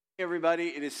Everybody,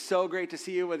 it is so great to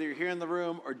see you, whether you're here in the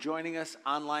room or joining us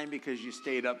online because you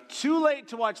stayed up too late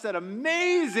to watch that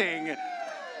amazing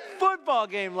football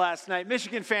game last night.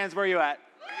 Michigan fans, where are you at?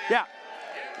 Yeah.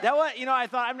 That was, I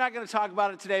thought I'm not going to talk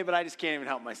about it today, but I just can't even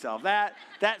help myself. That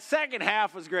second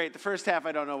half was great. The first half,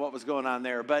 I don't know what was going on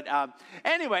there. But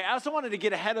anyway, I also wanted to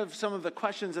get ahead of some of the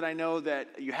questions that I know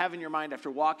that you have in your mind after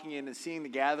walking in and seeing the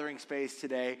gathering space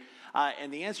today.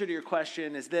 And the answer to your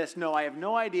question is this: no, I have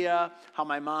no idea how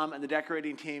my mom and the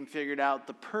decorating team figured out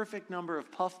the perfect number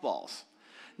of puffballs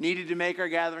needed to make our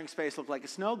gathering space look like a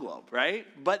snow globe, right?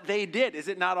 But they did. Is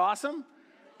it not awesome?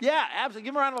 Yeah, absolutely.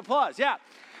 Give them a round of applause. Yeah.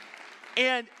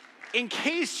 And in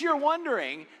case you're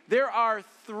wondering, there are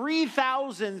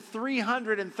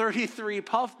 3,333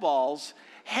 puffballs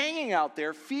hanging out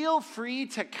there. Feel free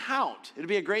to count. It'd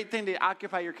be a great thing to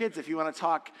occupy your kids if you want to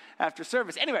talk after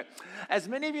service. Anyway, as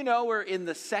many of you know, we're in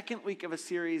the second week of a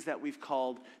series that we've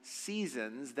called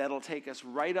Seasons that'll take us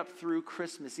right up through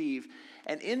Christmas Eve.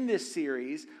 And in this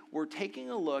series, we're taking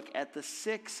a look at the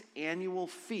 6 annual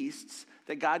feasts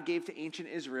that God gave to ancient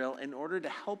Israel in order to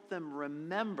help them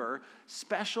remember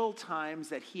special times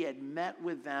that he had met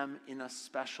with them in a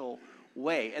special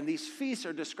way. And these feasts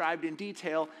are described in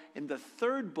detail in the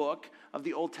 3rd book of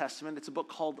the Old Testament. It's a book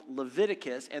called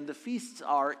Leviticus, and the feasts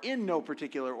are, in no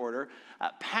particular order,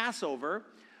 Passover,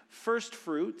 First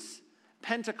Fruits,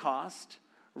 Pentecost,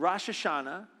 Rosh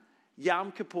Hashanah,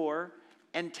 Yom Kippur,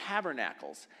 and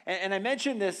Tabernacles. And I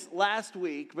mentioned this last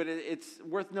week, but it's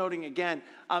worth noting again.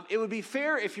 It would be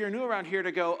fair if you're new around here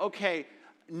to go, okay,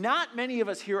 not many of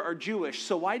us here are Jewish,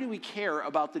 so why do we care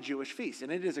about the Jewish feast? And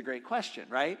it is a great question,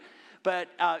 right? But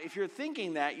if you're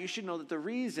thinking that, you should know that the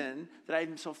reason that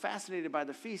I'm so fascinated by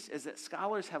the feast is that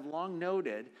scholars have long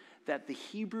noted that the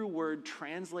Hebrew word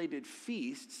translated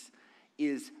feasts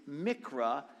is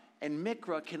mikra, and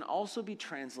mikra can also be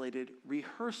translated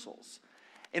rehearsals.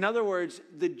 In other words,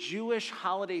 the Jewish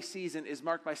holiday season is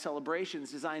marked by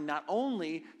celebrations designed not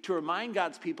only to remind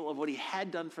God's people of what he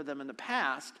had done for them in the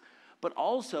past, but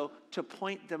also to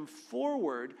point them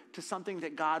forward to something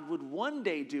that God would one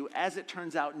day do, as it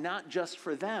turns out, not just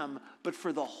for them, but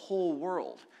for the whole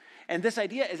world. And this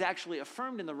idea is actually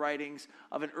affirmed in the writings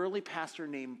of an early pastor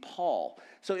named Paul.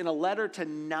 So in a letter to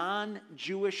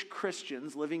non-Jewish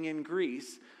Christians living in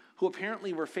Greece, who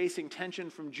apparently were facing tension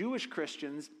from Jewish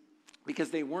Christians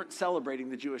because they weren't celebrating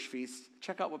the Jewish feasts,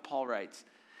 check out what Paul writes.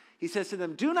 He says to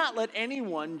them, "Do not let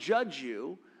anyone judge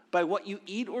you by what you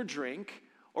eat or drink,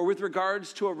 or with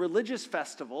regards to a religious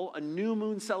festival, a new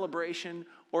moon celebration,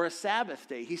 or a Sabbath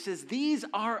day." He says, these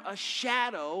are a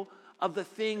shadow of the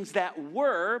things that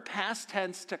were, past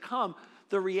tense, to come.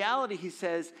 The reality, he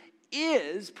says,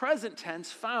 is, present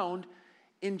tense, found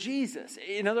in Jesus.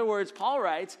 In other words, Paul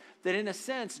writes that in a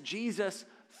sense, Jesus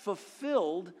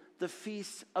fulfilled the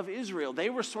feasts of Israel.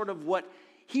 He was sort of what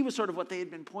they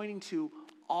had been pointing to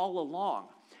all along.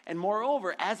 And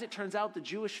moreover, as it turns out, the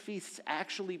Jewish feasts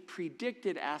actually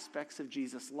predicted aspects of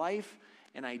Jesus' life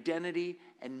and identity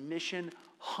and mission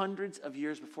hundreds of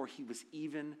years before he was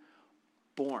even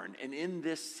born. And in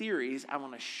this series, I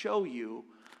want to show you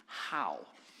how.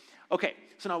 Okay,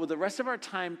 so now with the rest of our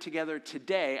time together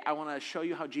today, I want to show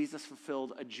you how Jesus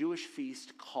fulfilled a Jewish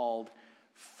feast called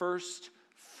First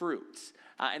Fruits.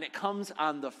 And it comes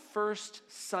on the first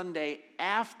Sunday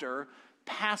after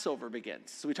Passover begins.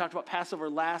 So we talked about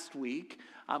Passover last week.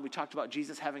 We talked about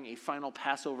Jesus having a final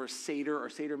Passover Seder or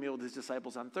Seder meal with his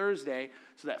disciples on Thursday.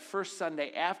 So that first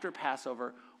Sunday after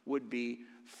Passover would be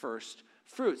First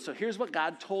Fruits. So here's what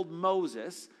God told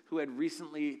Moses, who had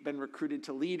recently been recruited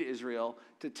to lead Israel,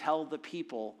 to tell the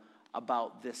people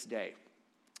about this day.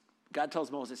 God tells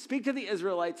Moses, "Speak to the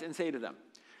Israelites and say to them,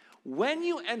 when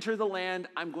you enter the land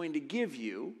I'm going to give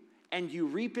you, and you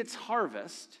reap its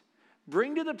harvest,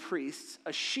 bring to the priests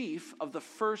a sheaf of the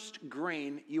first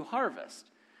grain you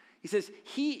harvest." He says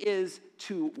he is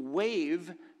to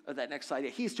wave, that next slide,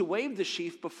 he is to wave the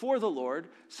sheaf before the Lord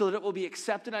so that it will be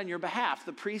accepted on your behalf.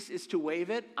 The priest is to wave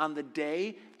it on the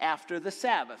day after the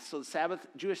Sabbath. So the Sabbath,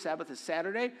 Jewish Sabbath is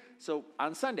Saturday, so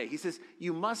on Sunday. He says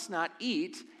you must not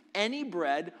eat any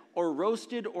bread or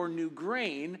roasted or new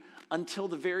grain until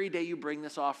the very day you bring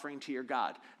this offering to your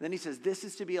God. And then he says, this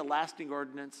is to be a lasting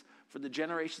ordinance for the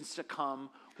generations to come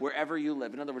wherever you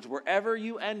live. In other words, wherever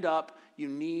you end up, you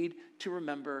need to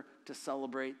remember to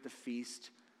celebrate the Feast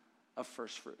of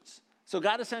First Fruits. So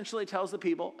God essentially tells the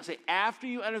people, after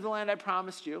you enter the land I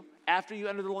promised you, after you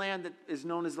enter the land that is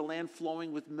known as the land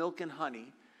flowing with milk and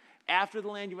honey, after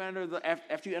you enter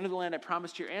the land I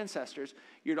promised your ancestors,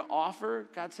 you're to offer,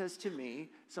 God says to me,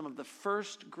 some of the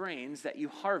first grains that you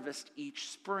harvest each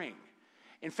spring.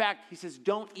 In fact, he says,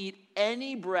 don't eat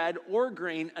any bread or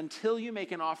grain until you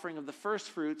make an offering of the first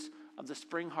fruits of the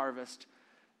spring harvest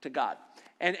to God.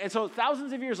 And so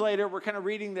thousands of years later, we're kind of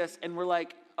reading this and we're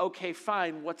like, okay,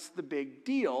 fine, what's the big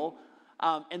deal?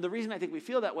 And the reason I think we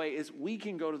feel that way is we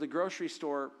can go to the grocery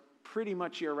store pretty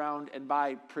much year-round and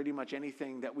buy pretty much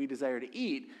anything that we desire to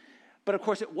eat. But of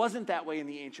course, it wasn't that way in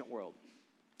the ancient world.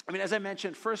 I mean, as I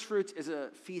mentioned, first fruits is a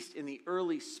feast in the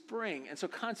early spring. And so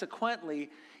consequently,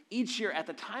 each year at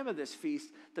the time of this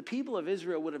feast, the people of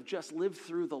Israel would have just lived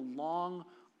through the long,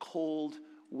 cold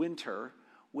winter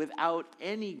without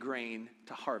any grain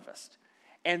to harvest.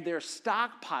 And their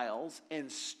stockpiles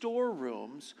and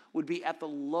storerooms would be at the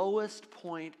lowest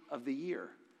point of the year.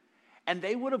 And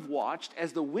they would have watched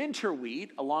as the winter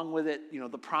wheat, along with it,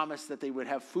 the promise that they would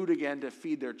have food again to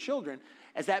feed their children,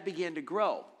 as that began to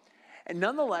grow. And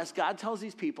nonetheless, God tells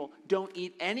these people, don't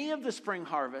eat any of the spring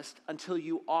harvest until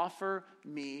you offer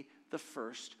me the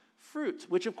first fruits,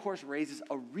 which of course raises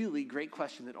a really great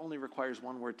question that only requires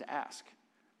one word to ask.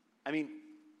 I mean,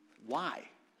 why?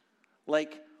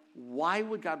 Why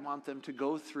would God want them to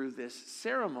go through this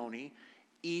ceremony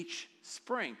each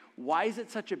spring? Why is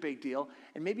it such a big deal?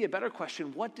 And maybe a better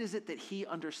question, what is it that he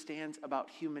understands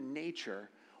about human nature?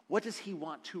 What does he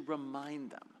want to remind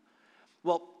them?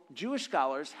 Well, Jewish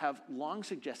scholars have long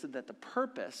suggested that the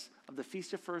purpose of the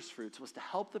Feast of First Fruits was to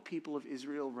help the people of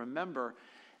Israel remember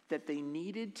that they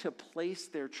needed to place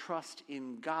their trust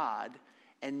in God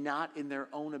and not in their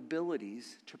own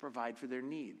abilities to provide for their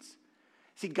needs.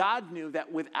 See, God knew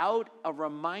that without a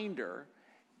reminder,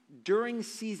 during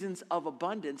seasons of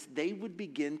abundance, they would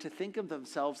begin to think of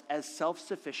themselves as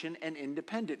self-sufficient and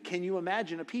independent. Can you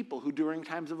imagine a people who during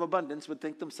times of abundance would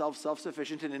think themselves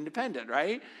self-sufficient and independent,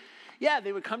 right? Yeah,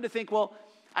 they would come to think, well,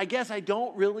 I guess I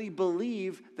don't really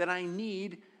believe that I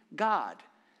need God.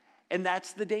 And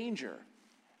that's the danger.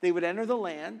 They would enter the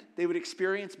land, they would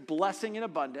experience blessing and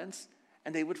abundance,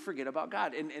 and they would forget about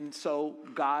God. And so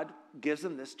God gives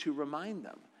them this to remind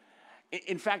them.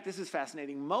 In fact, this is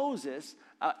fascinating. Moses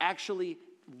actually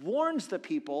warns the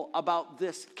people about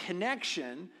this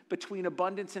connection between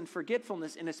abundance and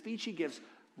forgetfulness in a speech he gives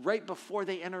right before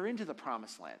they enter into the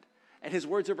promised land. And his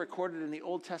words are recorded in the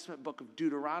Old Testament book of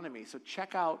Deuteronomy. So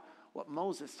check out what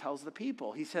Moses tells the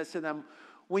people. He says to them,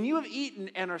 when you have eaten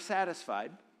and are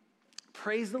satisfied,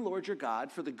 praise the Lord your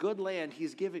God for the good land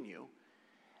he's given you.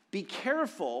 Be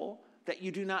careful that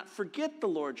you do not forget the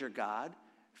Lord your God,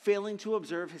 failing to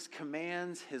observe his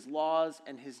commands, his laws,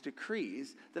 and his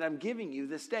decrees that I'm giving you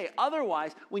this day.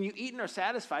 Otherwise, when you eat and are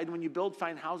satisfied, when you build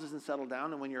fine houses and settle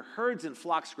down, and when your herds and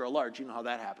flocks grow large, you know how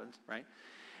that happens, right?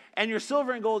 And your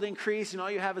silver and gold increase, and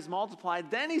all you have is multiplied.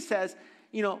 Then he says,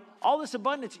 all this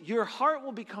abundance, your heart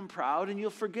will become proud, and you'll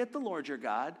forget the Lord your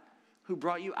God, who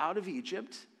brought you out of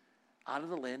Egypt, out of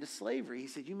the land of slavery. He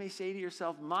said, you may say to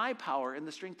yourself, my power and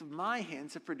the strength of my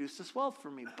hands have produced this wealth for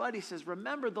me. But he says,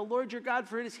 remember the Lord your God,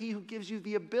 for it is he who gives you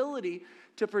the ability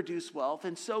to produce wealth,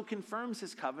 and so confirms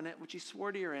his covenant, which he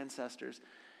swore to your ancestors,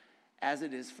 as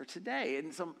it is for today.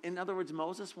 And so, in other words,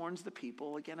 Moses warns the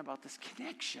people again about this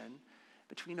connection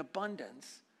between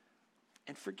abundance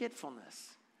and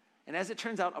forgetfulness. And as it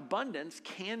turns out, abundance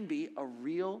can be a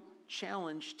real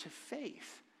challenge to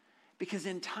faith. Because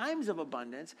in times of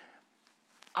abundance,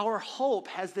 our hope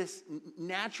has this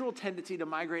natural tendency to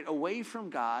migrate away from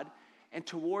God and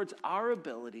towards our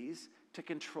abilities to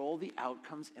control the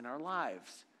outcomes in our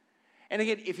lives. And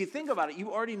again, if you think about it,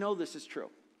 you already know this is true.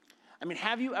 I mean,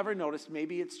 have you ever noticed,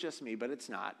 maybe it's just me, but it's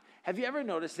not, have you ever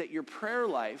noticed that your prayer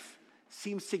life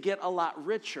seems to get a lot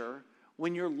richer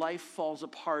when your life falls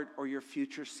apart or your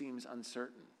future seems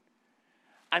uncertain?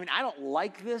 I mean, I don't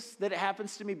like this, that it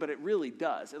happens to me, but it really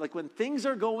does. Like when things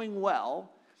are going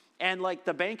well, and like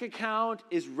the bank account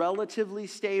is relatively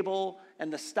stable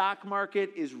and the stock market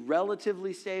is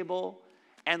relatively stable,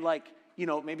 and like,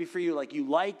 maybe for you, like you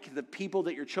like the people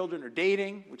that your children are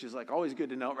dating, which is like always good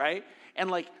to know, right? And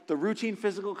like the routine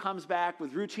physical comes back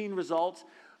with routine results.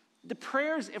 The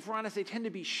prayers, if we're honest, they tend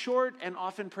to be short and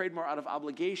often prayed more out of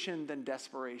obligation than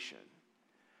desperation.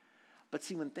 But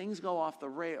see, when things go off the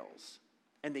rails,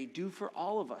 and they do for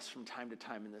all of us from time to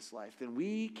time in this life, then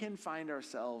we can find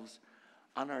ourselves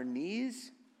on our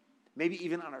knees, maybe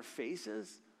even on our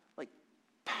faces, like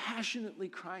passionately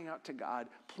crying out to God,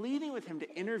 pleading with him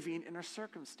to intervene in our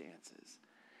circumstances.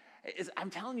 I'm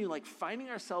telling you, like finding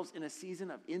ourselves in a season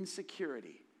of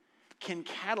insecurity can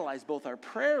catalyze both our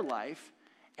prayer life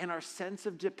and our sense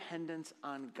of dependence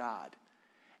on God.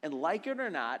 And like it or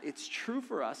not, it's true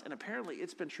for us, and apparently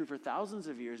it's been true for thousands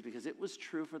of years because it was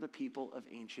true for the people of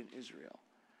ancient Israel.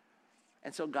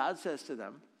 And so God says to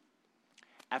them,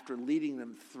 after leading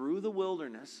them through the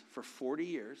wilderness for 40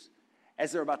 years,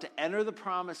 as they're about to enter the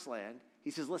promised land, he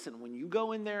says, listen, when you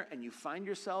go in there and you find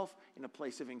yourself in a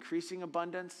place of increasing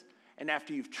abundance, and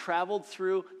after you've traveled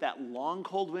through that long,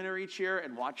 cold winter each year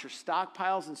and watch your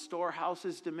stockpiles and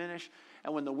storehouses diminish,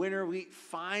 and when the winter wheat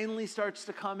finally starts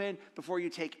to come in, before you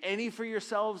take any for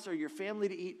yourselves or your family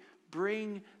to eat,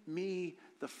 bring me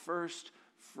the first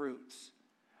fruits.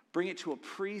 Bring it to a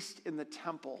priest in the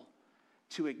temple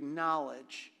to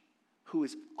acknowledge who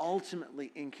is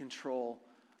ultimately in control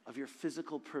of your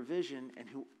physical provision and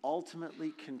who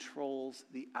ultimately controls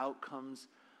the outcomes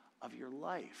of your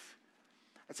life.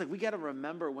 It's like we got to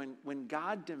remember when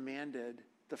God demanded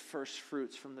the first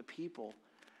fruits from the people,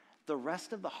 the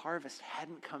rest of the harvest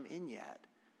hadn't come in yet.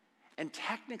 And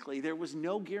technically, there was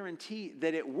no guarantee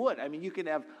that it would. I mean, you could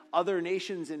have other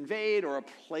nations invade, or a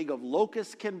plague of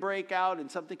locusts can break out, and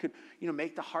something could,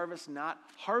 make the harvest not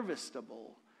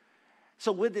harvestable.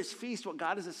 So with this feast, what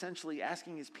God is essentially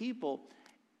asking his people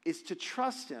is to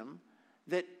trust him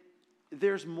that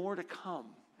there's more to come.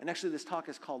 And actually, this talk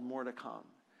is called More to Come.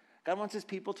 God wants his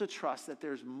people to trust that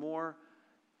there's more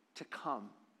to come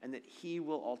and that he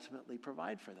will ultimately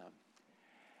provide for them.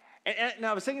 And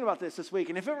I was thinking about this week,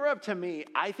 and if it were up to me,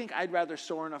 I think I'd rather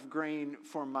store enough grain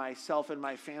for myself and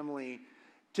my family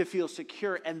to feel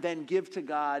secure and then give to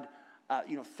God,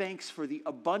 thanks for the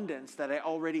abundance that I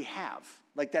already have.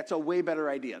 Like, that's a way better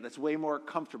idea. That's way more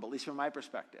comfortable, at least from my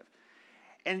perspective.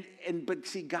 But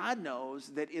see, God knows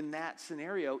that in that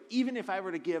scenario, even if I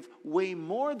were to give way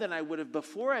more than I would have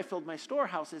before I filled my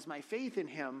storehouses, my faith in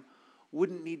him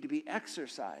wouldn't need to be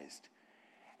exercised.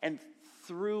 And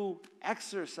through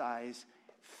exercise,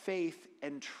 faith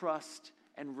and trust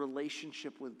and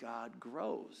relationship with God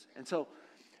grows. And so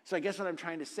I guess what I'm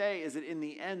trying to say is that in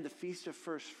the end, the Feast of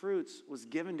First Fruits was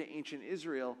given to ancient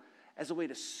Israel as a way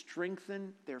to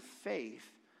strengthen their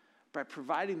faith by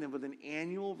providing them with an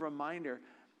annual reminder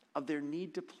of their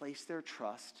need to place their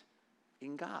trust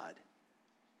in God.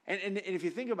 And if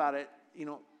you think about it,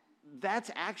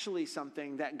 that's actually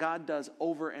something that God does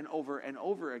over and over and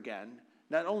over again,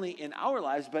 not only in our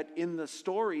lives, but in the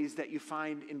stories that you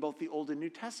find in both the Old and New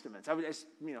Testaments. I would just,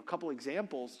 a couple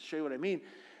examples to show you what I mean.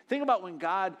 Think about when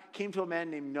God came to a man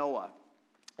named Noah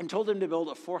and told him to build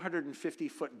a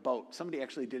 450-foot boat. Somebody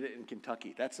actually did it in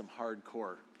Kentucky. That's some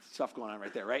hardcore stuff going on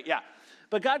right there, right? Yeah.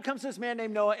 But God comes to this man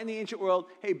named Noah in the ancient world.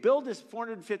 Hey, build this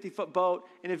 450-foot boat.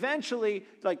 And eventually,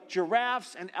 like,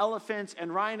 giraffes and elephants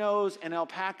and rhinos and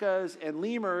alpacas and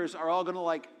lemurs are all going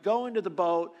to, go into the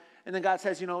boat. And then God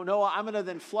says, Noah, I'm going to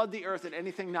then flood the earth, and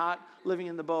anything not living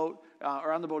in the boat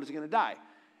or on the boat is going to die.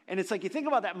 And it's like you think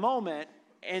about that moment,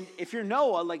 and if you're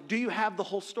Noah, do you have the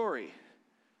whole story?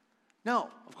 No,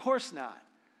 of course not.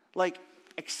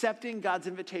 Accepting God's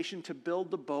invitation to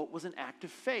build the boat was an act of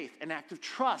faith, an act of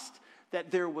trust that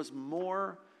there was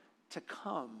more to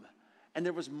come. And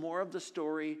there was more of the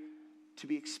story to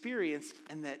be experienced,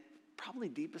 and that probably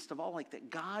deepest of all, that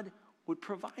God would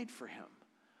provide for him.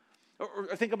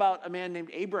 Or think about a man named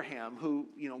Abraham who,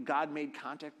 God made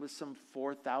contact with some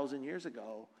 4,000 years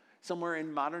ago, somewhere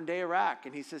in modern-day Iraq.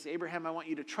 And he says, Abraham, I want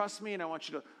you to trust me, and I want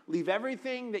you to leave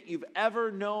everything that you've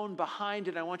ever known behind,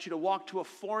 and I want you to walk to a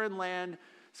foreign land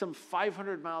some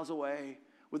 500 miles away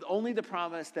with only the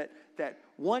promise that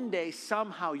one day,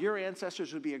 somehow, your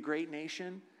ancestors would be a great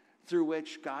nation through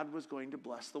which God was going to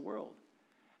bless the world.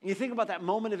 And you think about that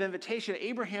moment of invitation.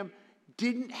 Abraham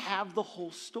didn't have the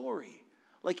whole story.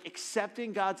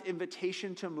 Accepting God's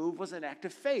invitation to move was an act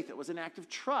of faith. It was an act of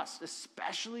trust,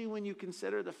 especially when you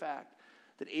consider the fact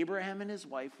that Abraham and his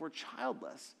wife were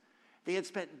childless. They had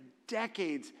spent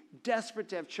decades desperate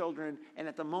to have children, and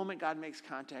at the moment God makes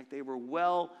contact, they were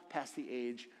well past the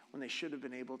age when they should have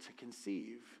been able to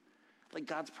conceive.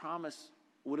 God's promise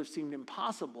would have seemed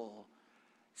impossible.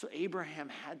 So Abraham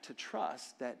had to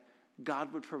trust that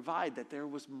God would provide, that there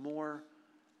was more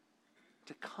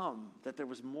to come, that there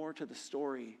was more to the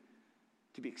story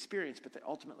to be experienced, but that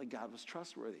ultimately God was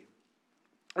trustworthy.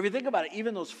 If you think about it,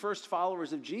 even those first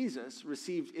followers of Jesus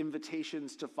received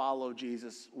invitations to follow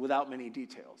Jesus without many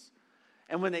details.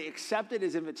 And when they accepted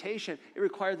his invitation, it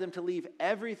required them to leave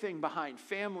everything behind,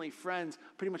 family, friends,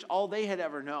 pretty much all they had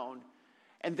ever known.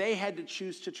 And they had to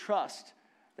choose to trust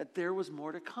that there was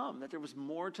more to come, that there was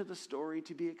more to the story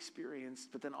to be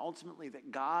experienced, but then ultimately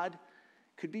that God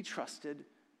could be trusted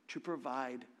to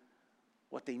provide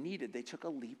what they needed. They took a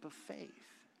leap of faith,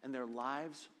 and their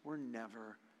lives were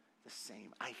never the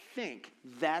same. I think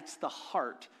that's the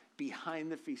heart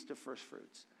behind the Feast of First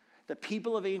Fruits. The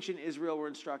people of ancient Israel were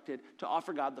instructed to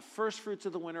offer God the first fruits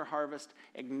of the winter harvest,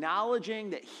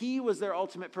 acknowledging that he was their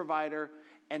ultimate provider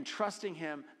and trusting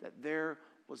him that there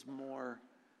was more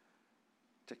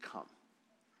to come.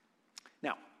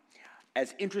 Now,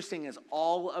 as interesting as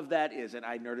all of that is, and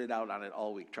I nerded out on it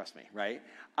all week, trust me, right?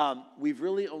 We've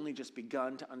really only just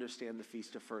begun to understand the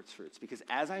Feast of First Fruits, because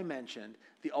as I mentioned,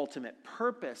 the ultimate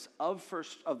purpose of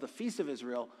the Feast of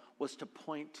Israel was to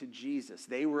point to Jesus.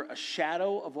 They were a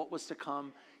shadow of what was to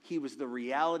come. He was the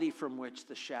reality from which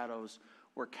the shadows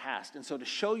were cast. And so to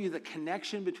show you the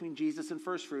connection between Jesus and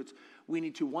first fruits, we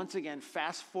need to once again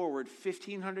fast forward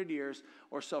 1,500 years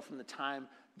or so from the time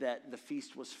that the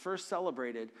feast was first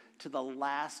celebrated to the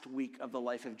last week of the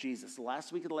life of Jesus. The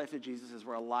last week of the life of Jesus is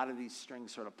where a lot of these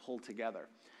strings sort of pull together.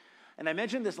 And I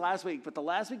mentioned this last week, but the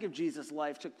last week of Jesus'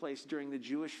 life took place during the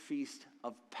Jewish feast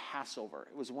of Passover.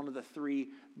 It was one of the three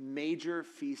major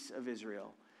feasts of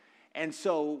Israel. And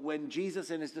so when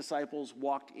Jesus and his disciples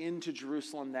walked into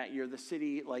Jerusalem that year, the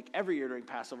city, like every year during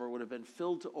Passover, would have been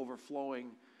filled to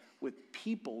overflowing with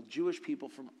people, Jewish people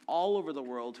from all over the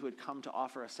world who had come to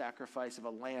offer a sacrifice of a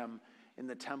lamb in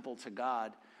the temple to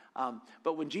God.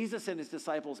 But when Jesus and his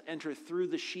disciples enter through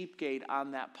the sheep gate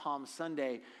on that Palm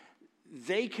Sunday,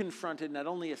 they confronted not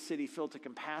only a city filled to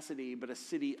capacity, but a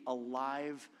city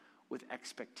alive with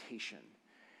expectation.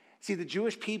 See, the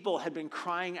Jewish people had been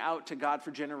crying out to God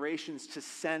for generations to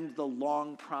send the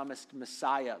long-promised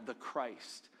Messiah, the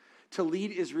Christ, to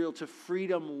lead Israel to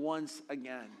freedom once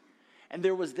again. And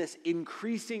there was this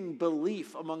increasing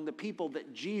belief among the people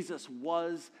that Jesus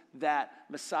was that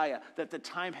Messiah, that the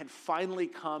time had finally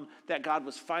come, that God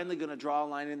was finally going to draw a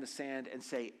line in the sand and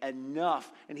say,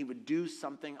 enough, and he would do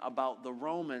something about the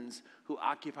Romans who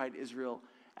occupied Israel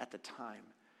at the time.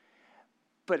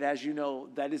 But as you know,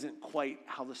 that isn't quite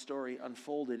how the story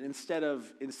unfolded. Instead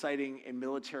of inciting a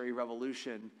military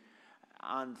revolution,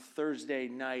 on Thursday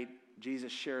night,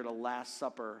 Jesus shared a Last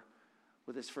Supper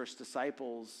with his first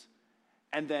disciples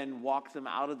and then walked them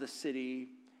out of the city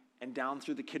and down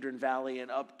through the Kidron Valley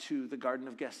and up to the Garden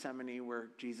of Gethsemane, where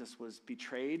Jesus was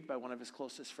betrayed by one of his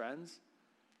closest friends,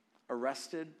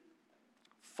 arrested,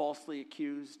 falsely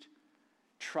accused,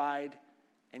 tried,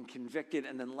 and convicted,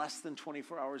 and then less than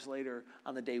 24 hours later,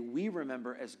 on the day we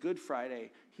remember as Good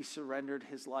Friday, he surrendered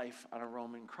his life on a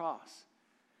Roman cross.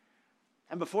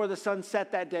 And before the sun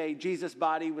set that day, Jesus'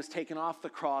 body was taken off the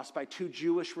cross by two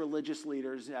Jewish religious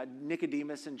leaders,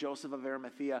 Nicodemus and Joseph of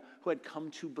Arimathea, who had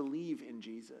come to believe in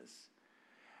Jesus.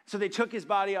 So they took his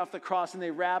body off the cross and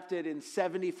they wrapped it in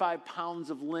 75 pounds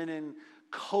of linen,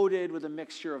 coated with a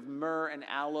mixture of myrrh and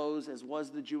aloes, as was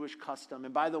the Jewish custom.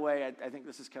 And by the way, I think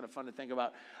this is kind of fun to think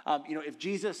about. If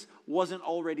Jesus wasn't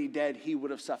already dead, he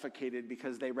would have suffocated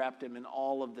because they wrapped him in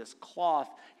all of this cloth.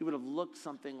 He would have looked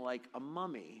something like a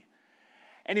mummy.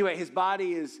 Anyway, his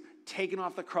body is taken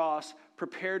off the cross,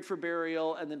 prepared for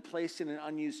burial, and then placed in an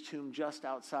unused tomb just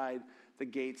outside the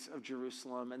gates of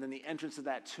Jerusalem. And then the entrance of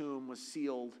that tomb was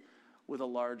sealed with a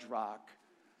large rock.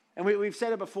 And we've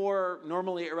said it before,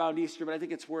 normally around Easter, but I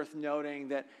think it's worth noting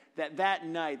that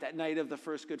night of the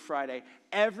first Good Friday,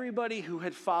 everybody who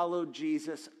had followed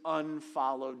Jesus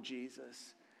unfollowed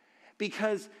Jesus.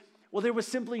 Because, well, there was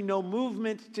simply no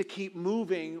movement to keep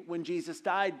moving when Jesus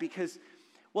died because,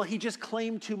 well, he just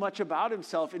claimed too much about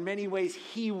himself. In many ways,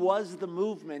 he was the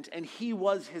movement and he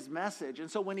was his message. And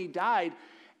so when he died,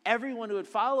 everyone who had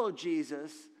followed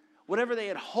Jesus, whatever they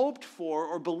had hoped for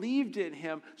or believed in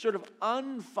him, sort of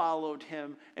unfollowed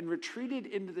him and retreated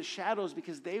into the shadows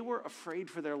because they were afraid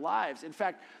for their lives. In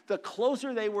fact, the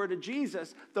closer they were to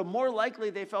Jesus, the more likely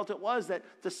they felt it was that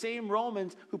the same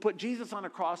Romans who put Jesus on a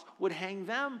cross would hang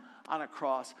them on a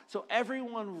cross. So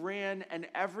everyone ran and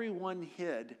everyone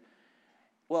hid.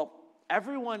 Well,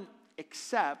 everyone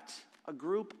except a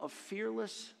group of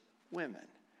fearless women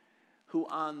who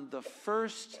on the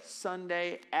first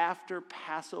Sunday after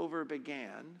Passover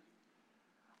began,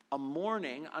 a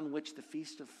morning on which the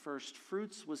Feast of First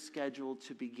Fruits was scheduled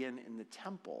to begin in the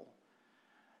temple,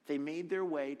 they made their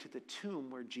way to the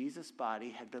tomb where Jesus'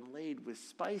 body had been laid with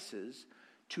spices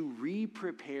to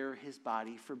re-prepare his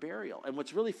body for burial. And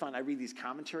what's really fun, I read these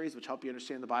commentaries which help you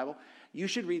understand the Bible. You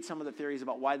should read some of the theories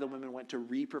about why the women went to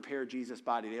re-prepare Jesus'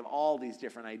 body. They have all these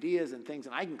different ideas and things,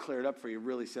 and I can clear it up for you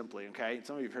really simply, okay?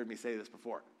 Some of you have heard me say this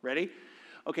before. Ready?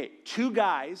 Okay, two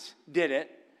guys did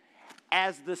it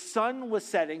as the sun was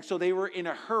setting, so they were in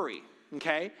a hurry,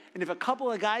 okay? And if a couple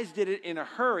of guys did it in a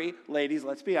hurry, ladies,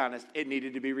 let's be honest, it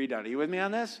needed to be redone. Are you with me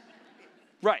on this?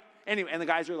 Right. Anyway, and the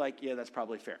guys are like, yeah, that's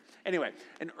probably fair. Anyway,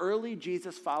 an early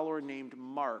Jesus follower named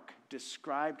Mark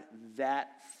described that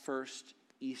first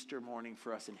Easter morning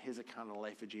for us in his account of the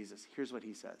life of Jesus. Here's what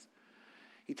he says.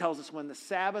 He tells us when the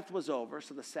Sabbath was over,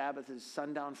 so the Sabbath is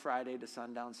sundown Friday to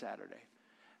sundown Saturday,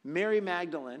 Mary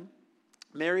Magdalene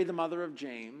Mary, the mother of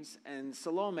James, and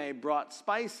Salome brought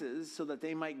spices so that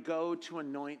they might go to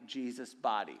anoint Jesus'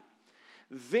 body.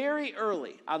 Very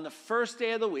early on the first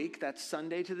day of the week, that's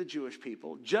Sunday to the Jewish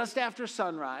people, just after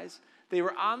sunrise, they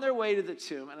were on their way to the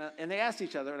tomb, and they asked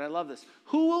each other, and I love this,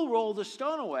 who will roll the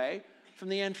stone away from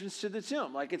the entrance to the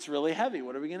tomb? Like, it's really heavy.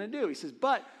 What are we going to do? He says,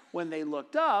 but when they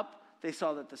looked up, they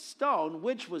saw that the stone,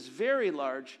 which was very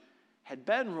large, had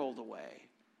been rolled away.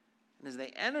 And as they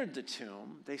entered the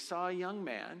tomb, they saw a young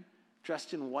man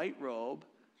dressed in white robe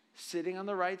sitting on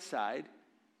the right side,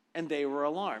 and they were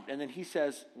alarmed. And then he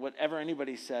says, whatever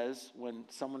anybody says when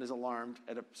someone is alarmed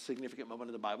at a significant moment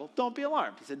in the Bible, don't be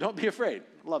alarmed. He said, don't be afraid.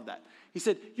 Love that. He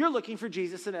said, you're looking for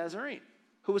Jesus the Nazarene,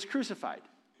 who was crucified.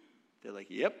 They're like,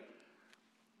 yep.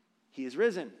 He is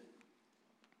risen.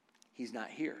 He's not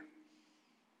here.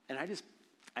 And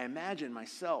I imagine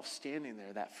myself standing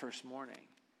there that first morning.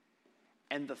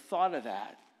 And the thought of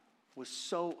that was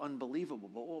so unbelievable.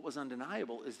 But what was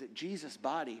undeniable is that Jesus'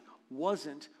 body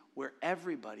wasn't where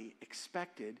everybody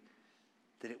expected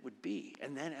that it would be.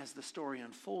 And then as the story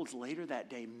unfolds later that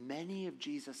day, many of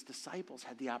Jesus' disciples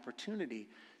had the opportunity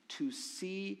to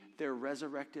see their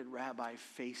resurrected rabbi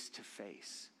face to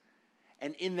face.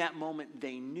 And in that moment,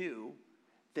 they knew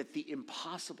that the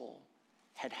impossible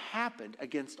had happened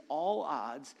against all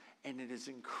odds, and it, as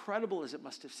incredible as it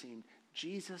must have seemed,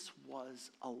 Jesus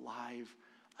was alive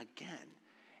again.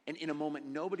 And in a moment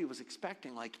nobody was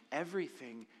expecting, like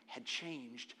everything had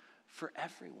changed for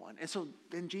everyone. And so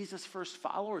then Jesus' first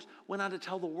followers went on to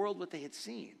tell the world what they had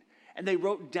seen. And they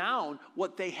wrote down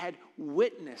what they had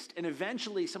witnessed. And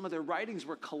eventually some of their writings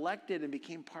were collected and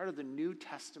became part of the New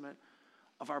Testament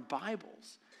of our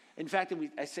Bibles. In fact, and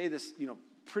I say this,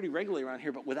 pretty regularly around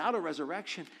here, but without a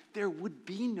resurrection, there would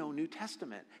be no New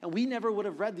Testament. And we never would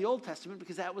have read the Old Testament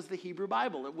because that was the Hebrew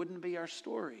Bible. It wouldn't be our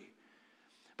story.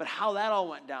 But how that all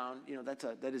went down,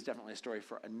 that is definitely a story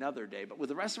for another day. But with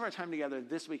the rest of our time together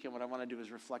this weekend, what I want to do is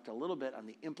reflect a little bit on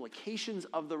the implications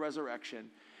of the resurrection,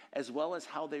 as well as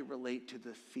how they relate to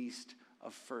the Feast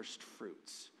of First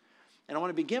Fruits. And I want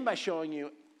to begin by showing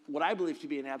you what I believe to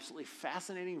be an absolutely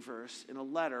fascinating verse in a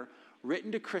letter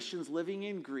written to Christians living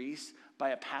in Greece by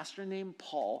a pastor named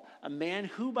Paul, a man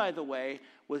who, by the way,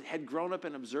 had grown up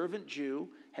an observant Jew,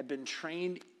 had been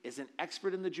trained as an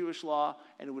expert in the Jewish law,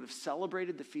 and would have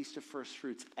celebrated the Feast of First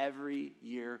Fruits every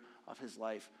year of his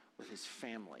life with his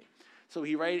family. So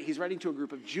he's writing to a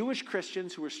group of Jewish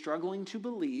Christians who were struggling to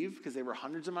believe, because they were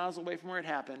hundreds of miles away from where it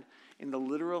happened, in the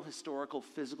literal, historical,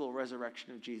 physical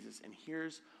resurrection of Jesus. And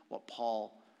here's what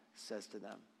Paul says to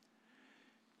them.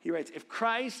 He writes, if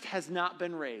Christ has not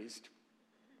been raised,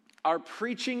 our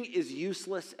preaching is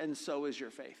useless, and so is your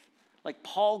faith. Like,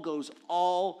 Paul goes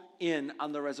all in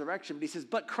on the resurrection, but he says,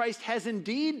 but Christ has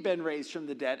indeed been raised from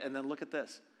the dead. And then look at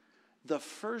this, the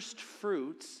first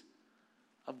fruits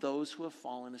of those who have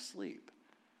fallen asleep.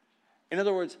 In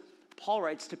other words, Paul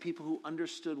writes to people who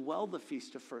understood well the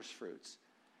Feast of First Fruits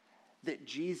that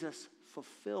Jesus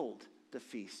fulfilled the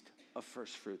Feast of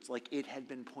First Fruits, like it had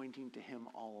been pointing to him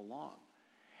all along.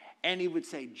 And he would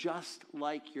say, just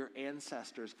like your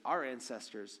ancestors, our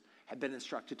ancestors, had been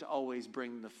instructed to always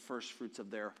bring the first fruits of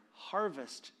their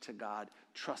harvest to God,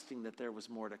 trusting that there was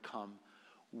more to come,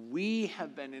 we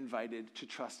have been invited to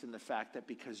trust in the fact that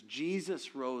because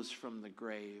Jesus rose from the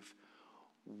grave,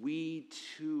 we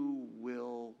too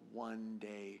will one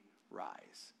day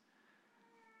rise.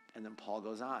 And then Paul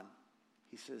goes on.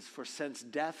 He says, for since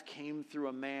death came through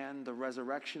a man, the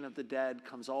resurrection of the dead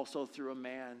comes also through a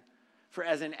man. For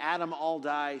as in Adam all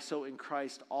die, so in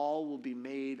Christ all will be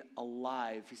made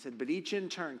alive. He said, but each in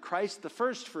turn, Christ the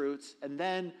first fruits, and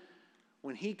then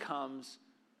when he comes,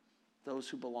 those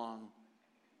who belong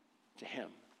to him.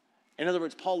 In other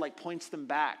words, Paul points them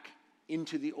back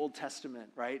into the Old Testament,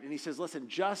 right? And he says, listen,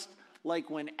 just like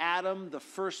when Adam, the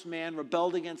first man,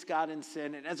 rebelled against God in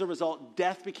sin, and as a result,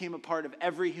 death became a part of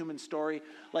every human story,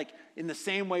 like in the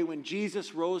same way when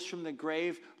Jesus rose from the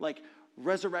grave, like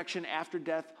resurrection after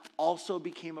death also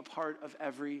became a part of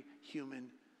every human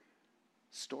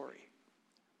story.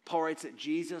 Paul writes that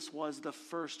Jesus was the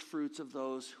first fruits of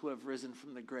those who have risen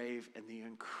from the grave, and the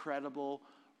incredible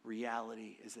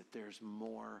reality is that there's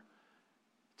more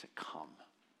to come.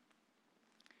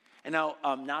 And now,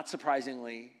 not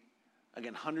surprisingly,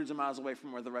 again, hundreds of miles away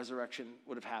from where the resurrection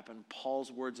would have happened,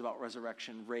 Paul's words about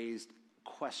resurrection raised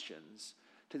questions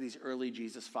to these early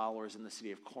Jesus followers in the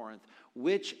city of Corinth,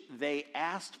 which they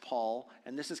asked Paul,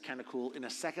 and this is kind of cool, in a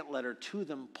second letter to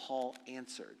them, Paul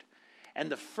answered. And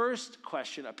the first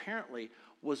question, apparently,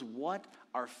 was what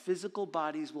our physical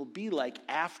bodies will be like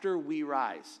after we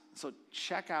rise. So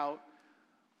check out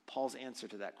Paul's answer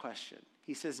to that question.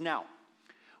 He says, now,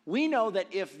 We know that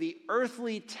if the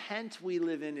earthly tent we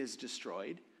live in is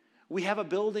destroyed, we have a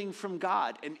building from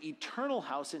God, an eternal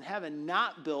house in heaven,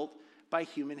 not built by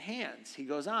human hands. He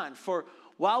goes on, for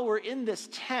while we're in this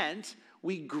tent,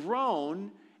 we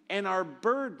groan and are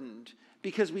burdened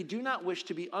because we do not wish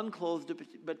to be unclothed,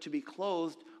 but to be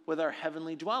clothed with our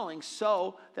heavenly dwelling,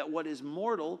 so that what is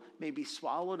mortal may be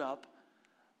swallowed up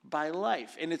by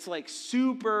life. And it's like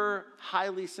super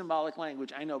highly symbolic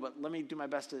language, I know, but let me do my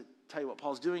best to tell you what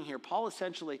Paul's doing here. Paul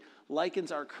essentially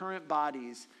likens our current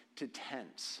bodies to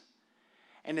tents.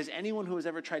 And as anyone who has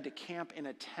ever tried to camp in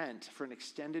a tent for an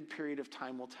extended period of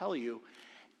time will tell you,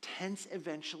 tents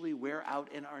eventually wear out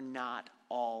and are not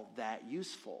all that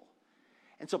useful.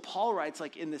 And so Paul writes,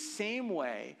 like, in the same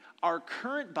way, our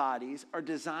current bodies are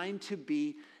designed to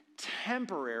be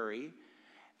temporary,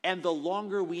 and the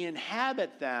longer we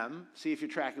inhabit them, see if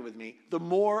you're tracking with me, the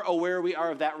more aware we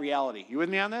are of that reality. You with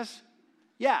me on this?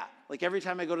 Yeah. Like every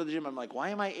time I go to the gym, I'm like, why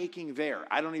am I aching there?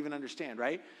 I don't even understand,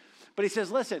 right? But he says,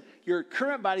 listen, your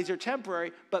current bodies are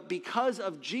temporary, but because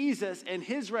of Jesus and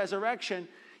his resurrection,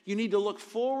 you need to look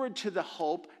forward to the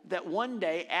hope that one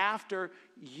day after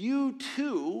you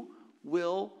too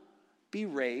will be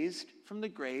raised from the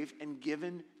grave and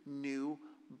given new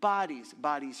bodies.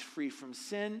 Bodies free from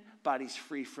sin, bodies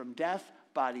free from death,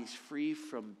 bodies free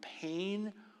from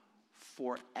pain,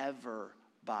 forever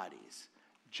bodies,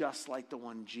 just like the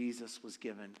one Jesus was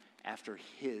given after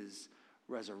his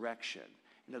resurrection.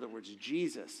 In other words,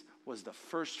 Jesus was the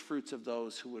first fruits of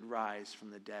those who would rise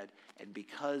from the dead. And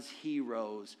because he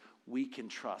rose, we can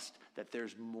trust that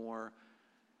there's more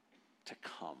to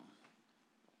come.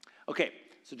 Okay,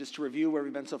 so just to review where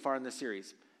we've been so far in this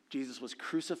series. Jesus was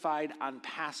crucified on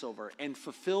Passover and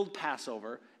fulfilled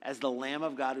Passover as the Lamb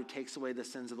of God who takes away the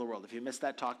sins of the world. If you missed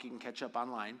that talk, you can catch up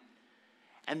online.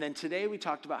 And then today we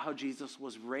talked about how Jesus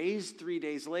was raised 3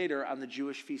 days later on the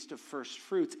Jewish Feast of First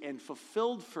Fruits and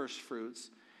fulfilled first fruits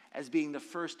as being the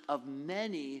first of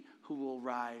many who will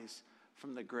rise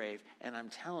from the grave. And I'm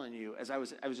telling you, as I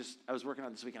was working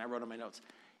on this week and I wrote on my notes,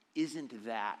 isn't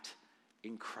that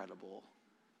incredible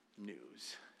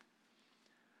news?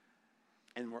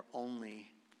 And we're only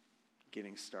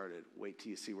getting started. Wait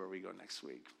till you see where we go next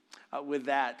week. With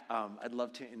that, I'd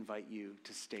love to invite you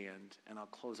to stand, and I'll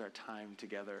close our time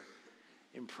together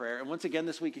in prayer. And once again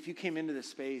this week, if you came into this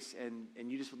space and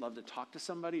you just would love to talk to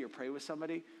somebody or pray with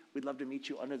somebody, we'd love to meet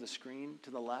you under the screen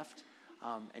to the left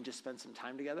and just spend some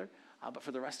time together. But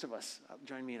for the rest of us,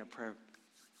 join me in a prayer.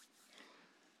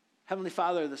 Heavenly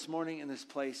Father, this morning in this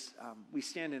place, we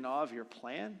stand in awe of your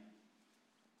plan.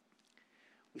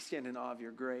 We stand in awe of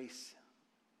your grace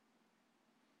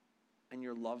and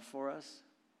your love for us,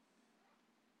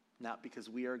 not because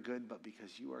we are good, but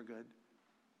because you are good.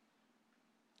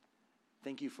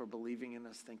 Thank you for believing in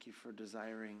us. Thank you for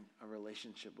desiring a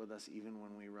relationship with us even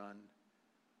when we run.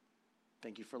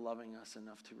 Thank you for loving us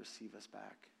enough to receive us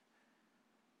back.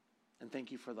 And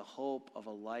thank you for the hope of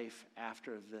a life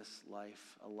after this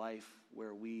life, a life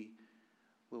where we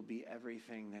will be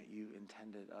everything that you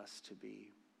intended us to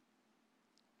be.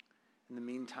 In the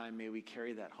meantime, may we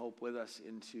carry that hope with us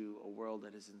into a world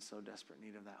that is in so desperate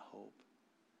need of that hope.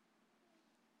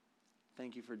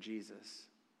 Thank you for Jesus.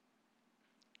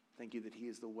 Thank you that he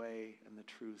is the way and the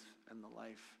truth and the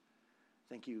life.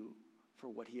 Thank you for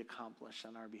what he accomplished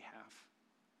on our behalf.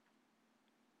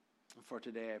 And for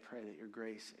today, I pray that your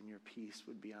grace and your peace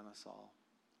would be on us all.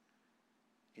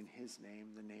 In his name,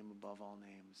 the name above all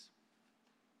names,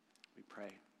 we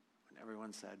pray. And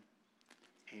everyone said,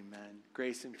 amen.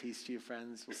 Grace and peace to you,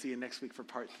 friends. We'll see you next week for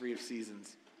part 3 of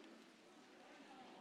Seasons.